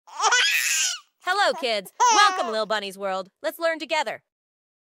Hello, kids. Welcome, LiLBunny's world. Let's learn together.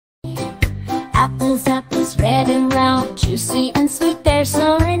 Apples, apples, red and round, juicy and sweet, they're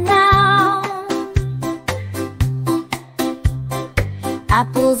so renowned.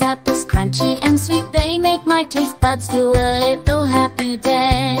 Apples, apples, crunchy and sweet, they make my taste buds do a little happy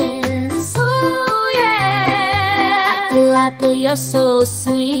dance. Ooh, yeah! Apple, apple, you're so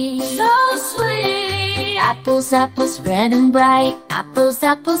sweet, so sweet. Apples, apples, red and bright, apples,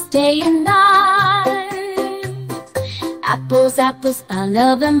 apples, day and night. Apples, apples, I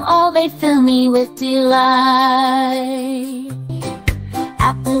love them all, they fill me with delight.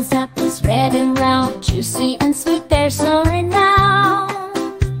 Apples, apples, red and round, juicy and sweet, they're so renowned.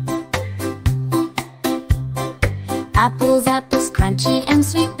 Apples, apples, crunchy and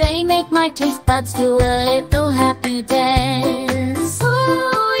sweet, they make my taste buds do a little happy dance.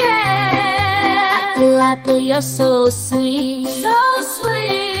 Ooh, yeah! Apple, apple, you're so sweet, so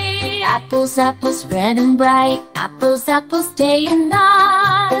sweet. Apples, apples, red and bright, apples, apples, day and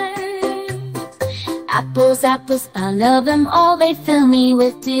night. Apples, apples, I love them all, they fill me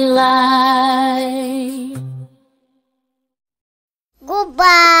with delight.